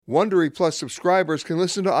Wondery Plus subscribers can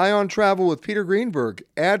listen to Ion Travel with Peter Greenberg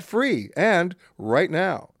ad-free and right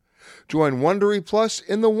now. Join Wondery Plus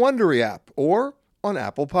in the Wondery app or on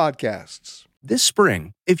Apple Podcasts. This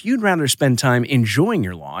spring, if you'd rather spend time enjoying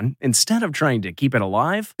your lawn instead of trying to keep it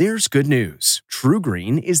alive, there's good news. True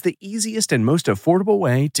Green is the easiest and most affordable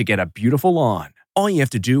way to get a beautiful lawn. All you have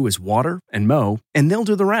to do is water and mow, and they'll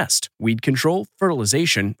do the rest. Weed control,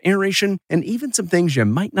 fertilization, aeration, and even some things you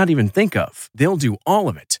might not even think of. They'll do all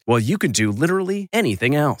of it, while you can do literally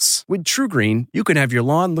anything else. With True Green, you can have your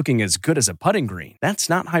lawn looking as good as a putting green. That's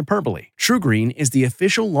not hyperbole. True Green is the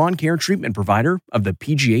official lawn care treatment provider of the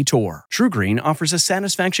PGA Tour. True Green offers a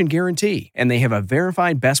satisfaction guarantee, and they have a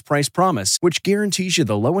verified best price promise, which guarantees you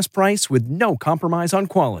the lowest price with no compromise on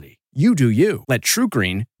quality. You do you. Let True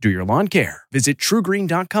Green do your lawn care. Visit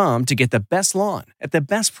truegreen.com to get the best lawn at the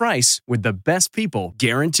best price with the best people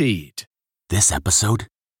guaranteed. This episode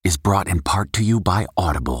is brought in part to you by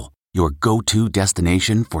Audible, your go-to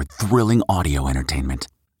destination for thrilling audio entertainment.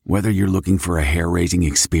 Whether you're looking for a hair-raising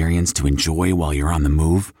experience to enjoy while you're on the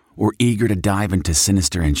move or eager to dive into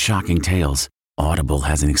sinister and shocking tales, Audible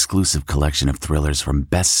has an exclusive collection of thrillers from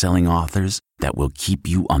best-selling authors that will keep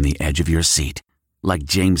you on the edge of your seat. Like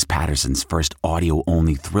James Patterson's first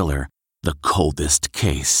audio-only thriller, The Coldest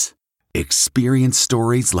Case. Experience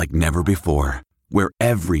stories like never before, where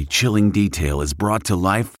every chilling detail is brought to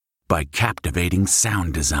life by captivating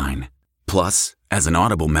sound design. Plus, as an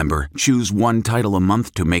Audible member, choose one title a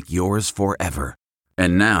month to make yours forever.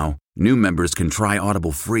 And now, new members can try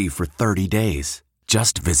Audible free for 30 days.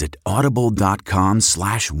 Just visit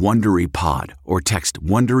audible.com/WonderyPod or text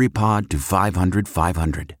WonderyPod to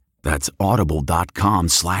 500-500. That's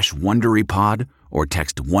audible.com/WonderyPod or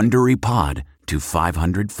text WonderyPod to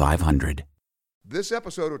 500-500. This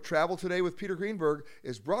episode of Travel Today with Peter Greenberg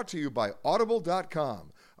is brought to you by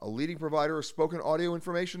Audible.com, a leading provider of spoken audio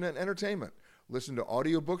information and entertainment. Listen to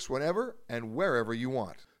audiobooks whenever and wherever you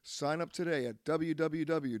want. Sign up today at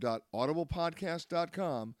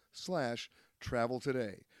www.audiblepodcast.com/travel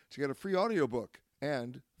today to get a free audiobook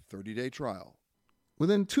and 30-day trial.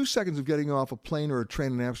 Within 2 seconds of getting off a plane or a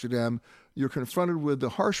train in Amsterdam, you're confronted with the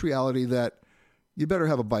harsh reality that you better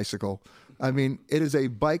have a bicycle. I mean, it is a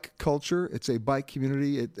bike culture. It's a bike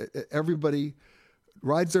community. Everybody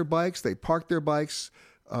rides their bikes. They park their bikes.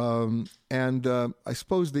 I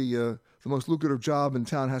suppose the most lucrative job in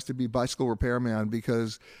town has to be bicycle repairman,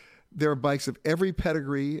 because there are bikes of every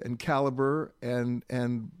pedigree and caliber and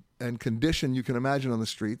condition you can imagine on the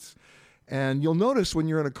streets. And you'll notice when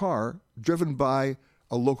you're in a car driven by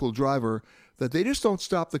a local driver that they just don't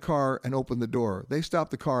stop the car and open the door. They stop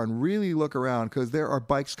the car and really look around, because there are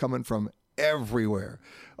bikes coming from everywhere,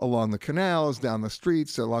 along the canals, down the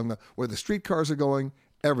streets, along where the streetcars are going,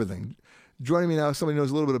 everything. Joining me now, somebody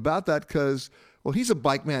knows a little bit about that, because, well, he's a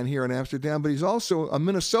bike man here in Amsterdam, but he's also a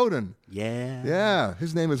Minnesotan. Yeah. Yeah.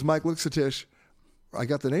 His name is Mike Lixatich. I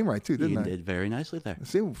got the name right, too, didn't I? You did very nicely there.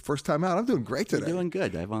 See, first time out. I'm doing great today. You're doing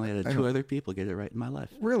good. I've only had two other people get it right in my life.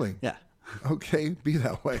 Really? Yeah. Okay, be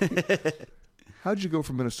that way. How'd you go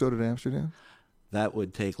from Minnesota to Amsterdam? That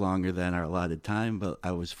would take longer than our allotted time, but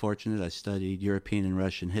I was fortunate. I studied European and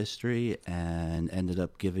Russian history and ended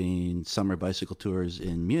up giving summer bicycle tours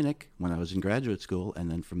in Munich when I was in graduate school. And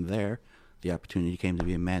then from there, the opportunity came to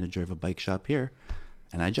be a manager of a bike shop here,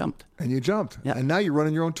 and I jumped. And you jumped. Yeah. And now you're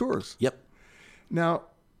running your own tours. Yep. Now,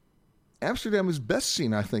 Amsterdam is best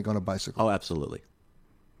seen, I think, on a bicycle. Oh, absolutely.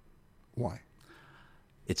 Why?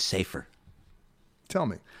 It's safer. Tell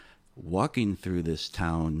me. Walking through this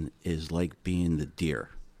town is like being the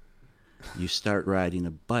deer. You start riding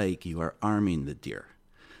a bike, you are arming the deer.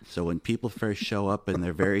 So when people first show up and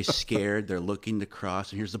they're very scared, they're looking to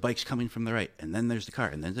cross, and here's the bikes coming from the right, and then there's the car,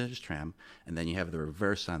 and then there's tram, and then you have the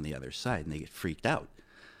reverse on the other side, and they get freaked out.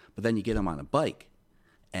 But then you get them on a bike,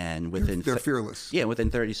 and they're fearless. Yeah, within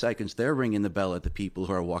 30 seconds, they're ringing the bell at the people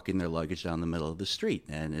who are walking their luggage down the middle of the street,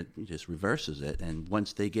 and it just reverses it. And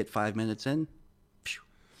once they get 5 minutes in, phew.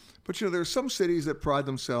 But, there are some cities that pride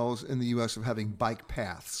themselves in the U.S. of having bike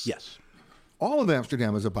paths. Yes. All of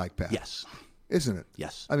Amsterdam is a bike path. Yes. Isn't it?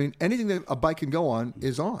 Yes. I mean, anything that a bike can go on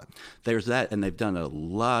is on. There's that, and they've done a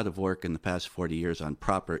lot of work in the past 40 years on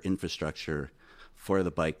proper infrastructure for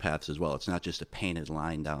the bike paths as well. It's not just a painted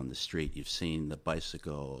line down the street. You've seen the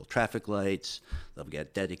bicycle traffic lights. They'll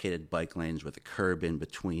get dedicated bike lanes with a curb in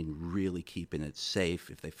between, really keeping it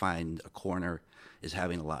safe. If they find a corner is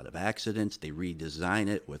having a lot of accidents, they redesign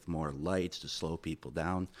it with more lights to slow people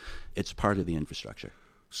down. It's part of the infrastructure.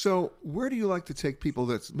 So where do you like to take people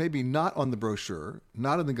that's maybe not on the brochure,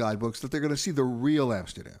 not in the guidebooks, that they're going to see the real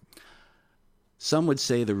Amsterdam? Some would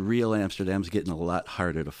say the real Amsterdam's getting a lot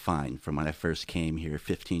harder to find. From when I first came here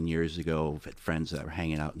 15 years ago, I've had friends that were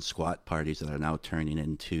hanging out in squat parties that are now turning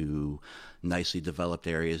into nicely developed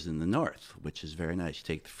areas in the north, which is very nice. You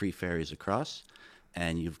take the free ferries across,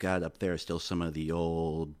 and you've got up there still some of the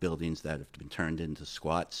old buildings that have been turned into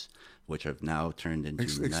squats, which have now turned into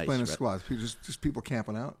Explain a squat. Just people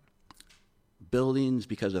camping out? Buildings,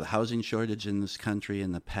 because of the housing shortage in this country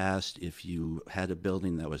in the past, if you had a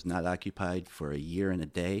building that was not occupied for a year and a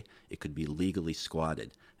day, it could be legally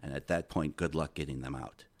squatted. And at that point, good luck getting them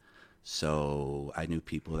out. So I knew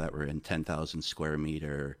people that were in 10,000 square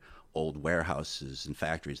meter old warehouses and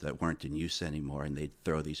factories that weren't in use anymore, and they'd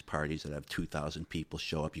throw these parties that have 2,000 people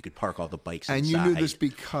show up. You could park all the bikes inside. And you knew this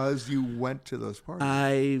because you went to those parties?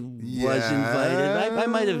 I was invited. I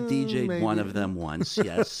might have DJ'd one of them once,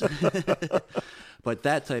 yes. But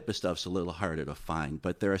that type of stuff's a little harder to find.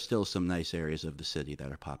 But there are still some nice areas of the city that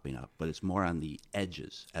are popping up. But it's more on the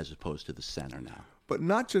edges as opposed to the center now. But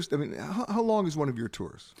not just, how long is one of your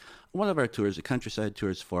tours? One of our tours, the countryside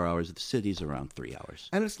tour, is 4 hours. The city's around 3 hours.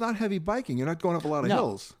 And it's not heavy biking. You're not going up a lot of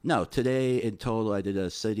hills. No. Today, in total, I did a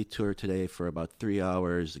city tour today for about 3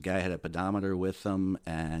 hours. The guy had a pedometer with him,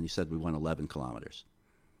 and he said we went 11 kilometers.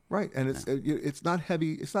 Right, and it's not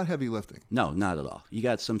heavy. It's not heavy lifting. No, not at all. You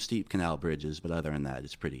got some steep canal bridges, but other than that,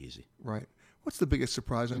 it's pretty easy. Right. What's the biggest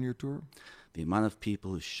surprise on your tour? The amount of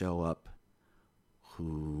people who show up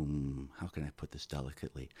who, how can I put this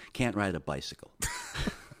delicately, can't ride a bicycle.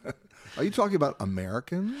 Are you talking about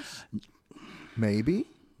Americans? Maybe.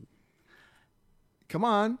 Come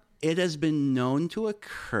on. It has been known to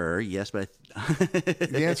occur, yes, but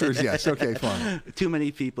the answer is yes. Okay, fine. Too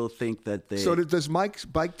many people think that they... So does Mike's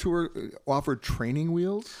Bike Tour offer training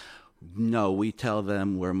wheels? No, we tell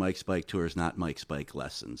them we're Mike's Bike Tours, not Mike's Bike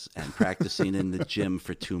Lessons. And practicing in the gym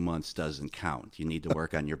for 2 months doesn't count. You need to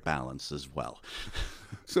work on your balance as well.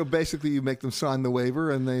 So basically you make them sign the waiver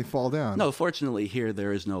and they fall down. No, fortunately here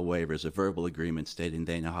there is no waivers. A verbal agreement stating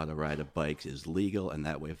they know how to ride a bike is legal, and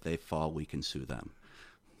that way if they fall, we can sue them.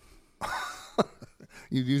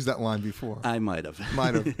 You've used that line before. I might have.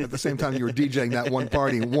 Might have. At the same time you were DJing that one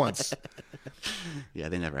party once. Yeah,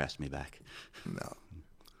 they never asked me back. No.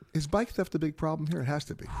 Is bike theft a big problem here? It has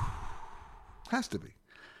to be. Has to be.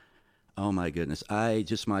 Oh, my goodness.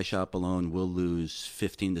 My shop alone will lose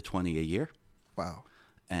 15 to 20 a year. Wow.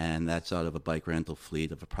 And that's out of a bike rental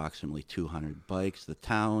fleet of approximately 200 bikes. The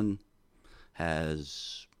town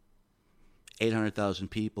has 800,000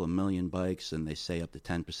 people, 1 million bikes, and they say up to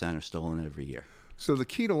 10% are stolen every year. So the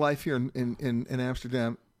key to life here in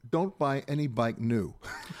Amsterdam, don't buy any bike new.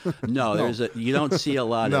 No, you don't see a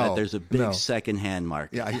lot of it. There's a big secondhand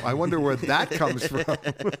market. Yeah, I wonder where that comes from.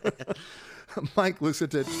 Mike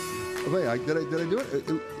Luxatich. Wait, did I do it?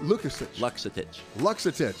 Luxatich.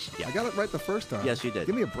 Luxatich. Yeah. I got it right the first time. Yes, you did.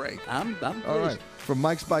 Give me a break. I'm all right. From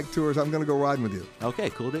Mike's Bike Tours, I'm going to go riding with you. Okay,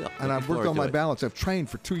 cool deal. And I've worked on my balance. I've trained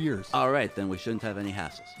for 2 years. All right, then we shouldn't have any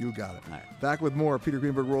hassles. You got it. All right. Back with more Peter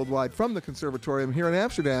Greenberg Worldwide from the Conservatorium here in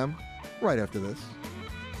Amsterdam, right after this.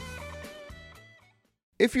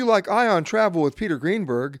 If you like Ion Travel with Peter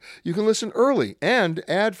Greenberg, you can listen early and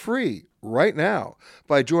ad-free right now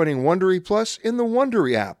by joining Wondery Plus in the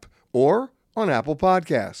Wondery app or on Apple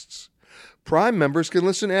Podcasts. Prime members can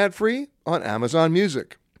listen ad-free on Amazon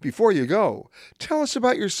Music. Before you go, tell us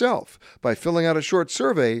about yourself by filling out a short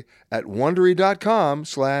survey at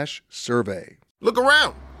Wondery.com/survey. Look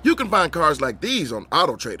around. You can find cars like these on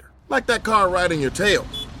AutoTrader, like that car right in your tail.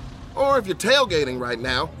 Or if you're tailgating right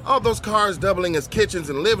now, all those cars doubling as kitchens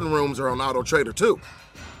and living rooms are on AutoTrader too.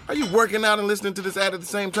 Are you working out and listening to this ad at the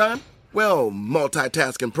same time? Well,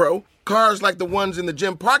 multitasking pro, cars like the ones in the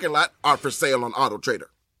gym parking lot are for sale on AutoTrader.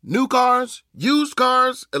 New cars, used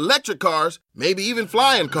cars, electric cars, maybe even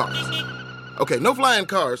flying cars. Okay, no flying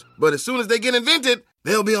cars, but as soon as they get invented,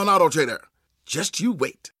 they'll be on AutoTrader. Just you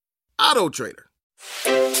wait. AutoTrader.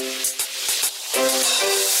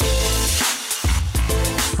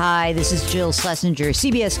 Hi, this is Jill Schlesinger,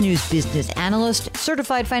 CBS News business analyst,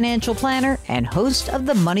 certified financial planner, and host of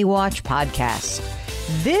the Money Watch podcast.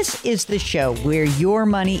 This is the show where your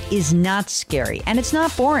money is not scary and it's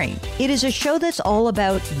not boring. It is a show that's all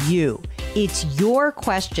about you. It's your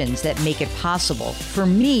questions that make it possible for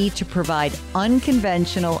me to provide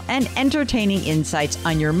unconventional and entertaining insights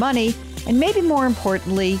on your money, and maybe more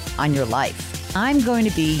importantly, on your life. I'm going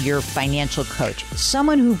to be your financial coach,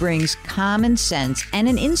 someone who brings common sense and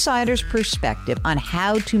an insider's perspective on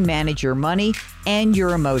how to manage your money and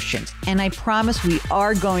your emotions. And I promise we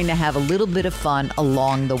are going to have a little bit of fun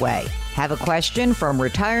along the way. Have a question from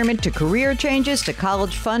retirement to career changes to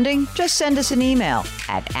college funding? Just send us an email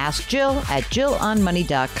at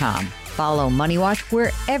askjill@jillonmoney.com. Follow Money Watch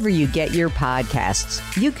wherever you get your podcasts.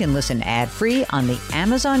 You can listen ad-free on the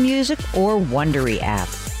Amazon Music or Wondery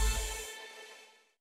app.